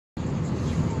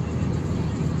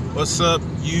What's up,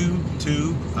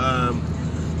 YouTube?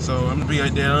 So I'm gonna be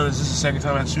right down. This is the second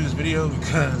time I shoot this video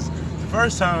because the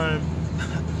first time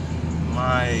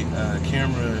my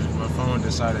my phone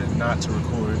decided not to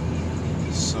record.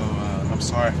 So I'm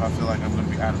sorry if I feel like I'm gonna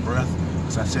be out of breath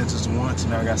because I said this once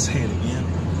and now I gotta say it again.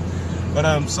 But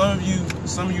some of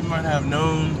you might have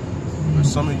known, or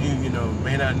some of you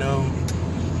may not know.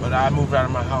 But I moved out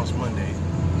of my house Monday.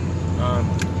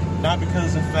 Not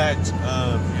because of the fact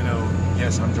of,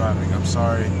 yes, I'm driving. I'm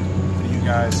sorry if you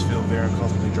guys feel very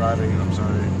uncomfortable driving. I'm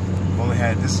sorry.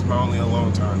 This is my only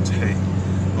alone time today,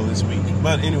 or this week.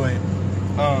 But anyway,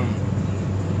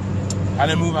 I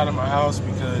didn't move out of my house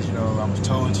because, I was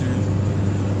told to.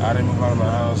 I didn't move out of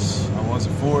my house. I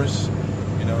wasn't forced.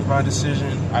 It was my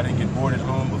decision. I didn't get bored at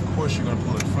home. Of course you're going to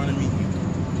pull in front of me,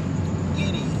 you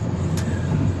idiot.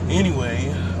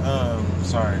 Anyway,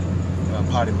 sorry,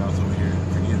 potty mouth over here.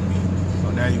 Forgive me. So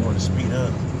now you want to speed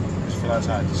up. Just realize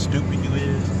how stupid you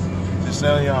is. Just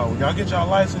telling y'all, when y'all get y'all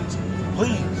license,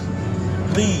 please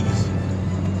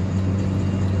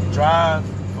drive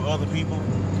for other people.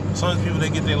 Some people, they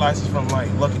get their license from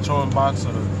like Lucky Charm Box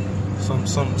or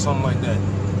something like that.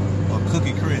 Or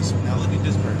Cookie Crisp. Now look at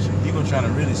this person. He gonna try to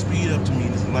really speed up to me.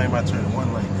 This lane by turn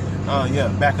one lane. Yeah,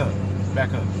 back up. See,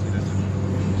 that's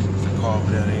the car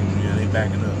over there. They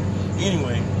backing up.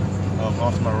 Anyway,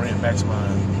 off to my rant, back to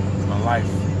my life.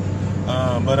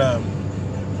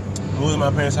 Moved to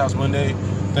my parents' house Monday.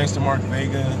 Thanks to Mark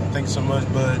Vega. Thanks so much,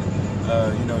 bud.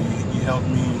 You helped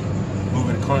me move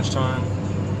in crunch time,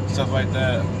 stuff like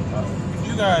that. If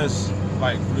you guys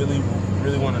like really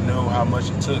want to know how much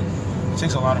it took. It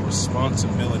takes a lot of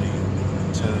responsibility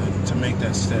to make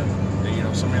that step.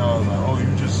 And, some of y'all are like, oh,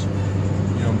 you're just,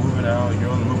 moving out. You're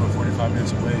only moving 45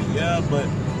 minutes away. Yeah, but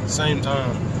at the same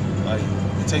time, like,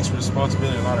 it takes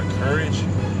responsibility and a lot of courage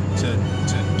to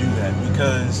do that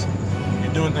because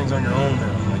you're doing things on your own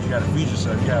now. Like, you got to feed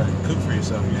yourself. You got to cook for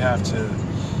yourself. You have to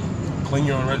clean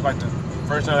your own restroom. Like, the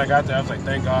first time I got there, I was like,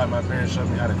 thank God my parents showed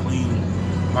me how to clean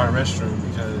my restroom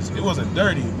because it wasn't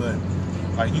dirty, but,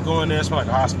 like, you go in there, it smells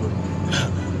like a hospital.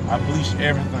 I bleached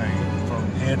everything from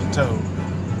head to toe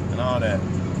and all that.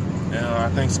 And I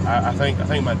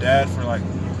thank my dad for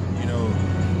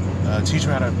teaching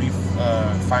me how to be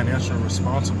financially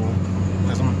responsible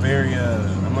because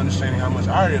I'm understanding how much.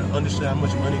 I already understood how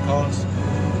much money costs,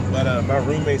 but my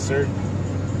roommates are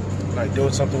like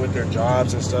doing something with their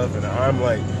jobs and stuff, and I'm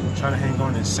like trying to hang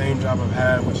on to the same job I've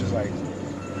had, which is like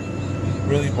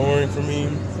really boring for me.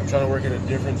 I'm trying to work at a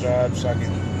different job so I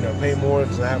can, pay more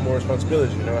because I have more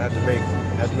responsibilities. I have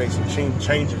to make some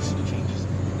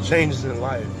changes in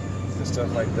life and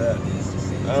stuff like that.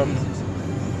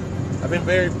 I've been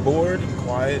very bored and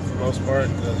quiet for the most part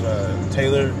because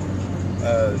Taylor,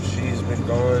 she's been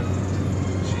gone.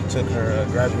 She took her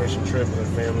graduation trip with her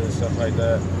family and stuff like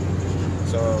that.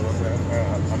 So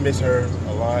I miss her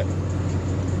a lot,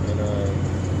 and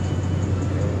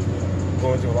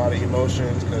going through a lot of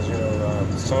emotions because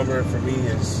summer for me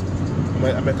is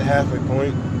I'm at the halfway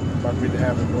point. I'm about to be at the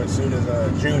halfway point. As soon as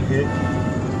June hit,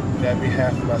 that'd be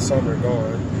half of my summer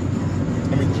gone.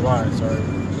 I mean July, sorry.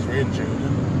 Because we're in June.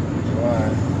 July.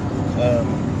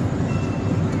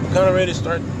 I'm kind of ready to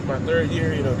start my third year.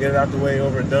 Get it out the way,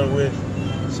 over and done with,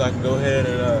 so I can go ahead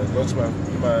and go to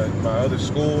my other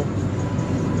school.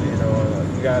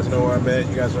 You guys know where I'm at.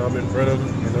 You guys know I'm in Brenham.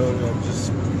 I'm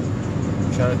just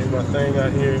trying to do my thing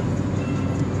out here.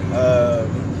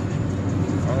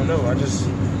 I don't know. I just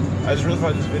really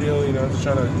thought this video, I'm just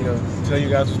trying to, tell you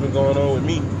guys what's been going on with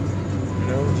me.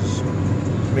 Just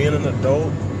being an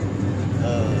adult,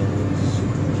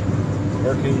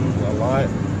 working a lot,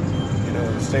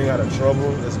 staying out of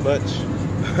trouble as much.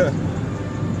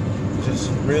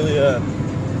 Just really,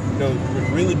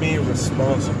 really being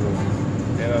responsible.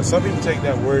 And some people take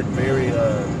that word very,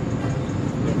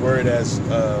 the word as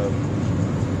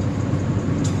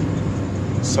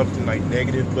something like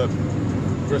negative, but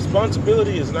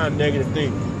responsibility is not a negative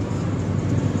thing.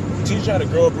 It teaches you how to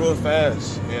grow up real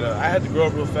fast, and I had to grow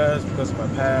up real fast because of my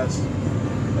past.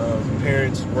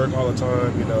 Parents work all the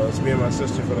time. It's me and my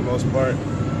sister for the most part.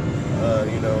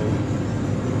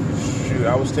 Shoot,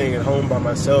 I was staying at home by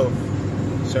myself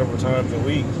several times a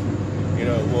week.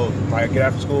 I get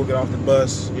after school, get off the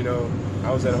bus.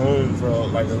 I was at home for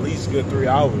like at least a good 3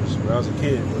 hours when I was a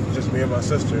kid. It was just me and my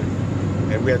sister,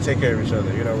 and we had to take care of each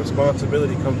other.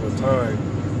 Responsibility comes with time,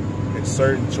 and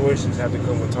certain choices have to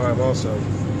come with time also.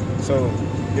 So,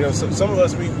 some of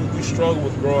us, we struggle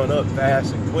with growing up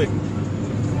fast and quick.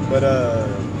 But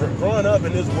growing up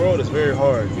in this world is very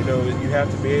hard. You have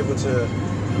to be able to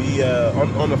be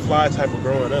on the fly type of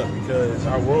growing up because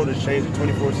our world is changing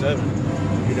 24/7.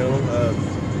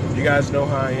 You guys know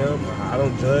how I am. I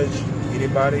don't judge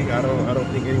anybody. I don't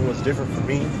think anyone's different from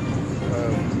me.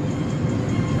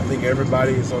 I think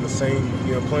everybody is on the same,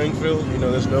 playing field.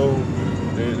 There's no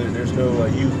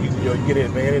like you get an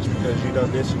advantage because you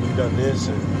done this and you done this,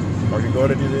 and or you're going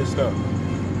to do this stuff.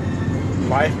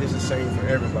 Life is the same for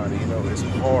everybody. It's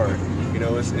hard.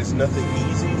 It's nothing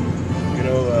easy.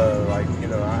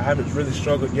 I haven't really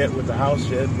struggled yet with the house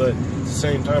yet, but at the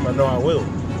same time, I know I will.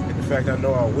 And in fact, I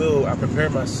know I will. I prepare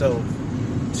myself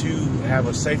to have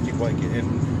a safety blanket,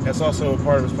 and that's also a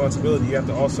part of responsibility. You have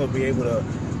to also be able to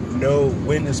know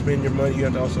when to spend your money. You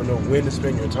have to also know when to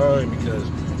spend your time, because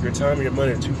your time and your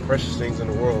money are two precious things in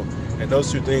the world, and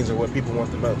those two things are what people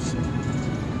want the most.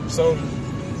 So,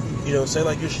 say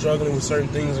like you're struggling with certain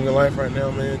things in your life right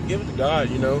now, man, give it to God,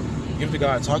 give it to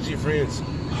God. Talk to your friends,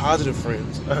 positive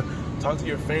friends. Talk to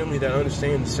your family that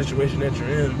understand the situation that you're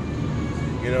in.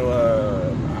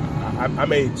 I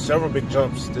made several big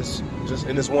jumps just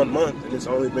in this 1 month, and it's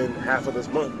only been half of this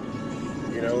month.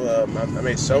 I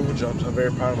made several jumps. I'm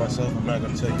very proud of myself. I'm not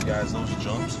going to tell you guys those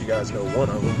jumps. You guys know one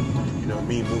of them,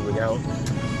 me moving out.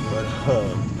 But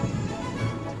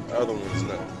the other ones,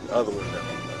 no. The other one, no.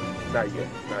 Not yet.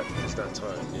 It's not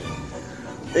time yet.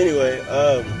 Anyway,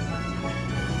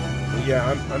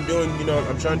 yeah, I'm doing,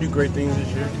 I'm trying to do great things this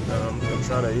year. I'm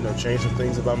trying to, change some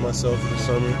things about myself for the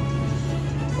summer.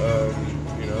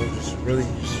 Just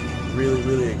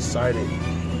really excited,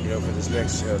 for this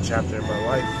next chapter in my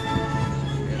life,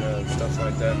 and stuff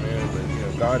like that, man.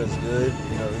 But God is good.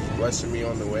 He's blessing me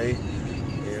on the way.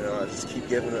 I just keep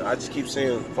giving it. I just keep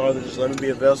saying, Father, just let me be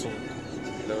a vessel.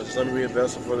 Just let me be a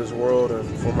vessel for this world and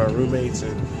for my roommates,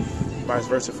 and vice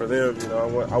versa for them. I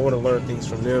want to learn things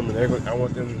from them, and I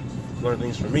want them to learn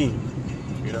things from me.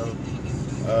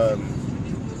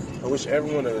 I wish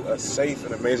everyone a safe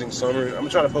and amazing summer. I'm gonna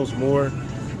try to post more.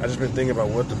 I just been thinking about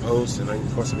what to post, and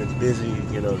of course I've been busy,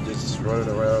 just running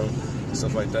around and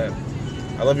stuff like that.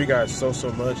 I love you guys so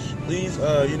much. Please,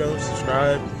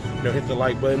 subscribe. Hit the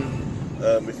like button.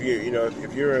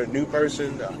 If you're a new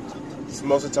person,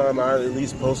 most of the time I at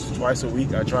least post twice a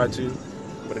week. I try to,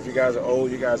 but if you guys are old,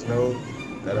 you guys know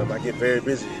that I get very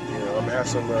busy. I'm gonna have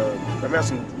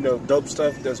some dope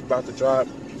stuff that's about to drop.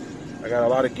 I got a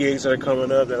lot of gigs that are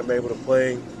coming up that I'm able to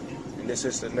play, and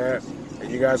this and that. And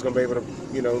you guys gonna be able to,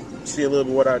 see a little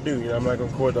bit of what I do. I'm not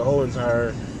gonna record the whole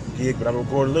entire gig, but I'm gonna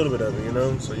record a little bit of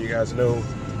it, so you guys know,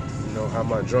 how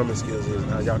my drumming skills is,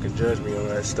 and how y'all can judge me on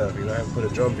that stuff. I haven't put a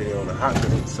drum video on a hot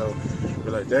minute, so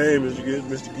we're like, dang, Mr. Gibb,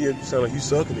 you sound like you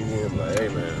sucking again. I'm like, hey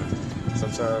man,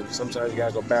 sometimes you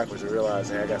gotta go backwards and realize,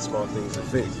 hey, I got small things to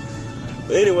fix.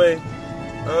 But anyway,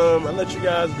 I'll let you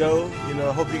guys go.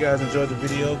 I hope you guys enjoyed the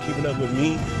video. Keeping up with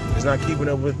me is not keeping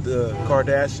up with the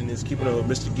Kardashian, it's keeping up with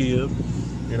Mr. Gibb.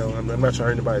 I'm not trying to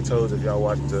hurt anybody's toes if y'all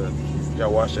watch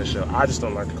that show. I just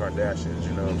don't like the Kardashians,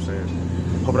 you know what I'm saying?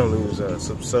 Hope I don't lose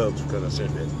some subs because I said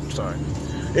that. I'm sorry.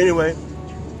 Anyway,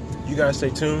 you guys stay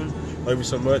tuned. Love you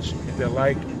so much. Hit that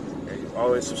like and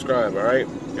always subscribe, alright?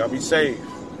 Y'all be safe.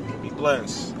 Be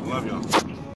blessed. I love y'all.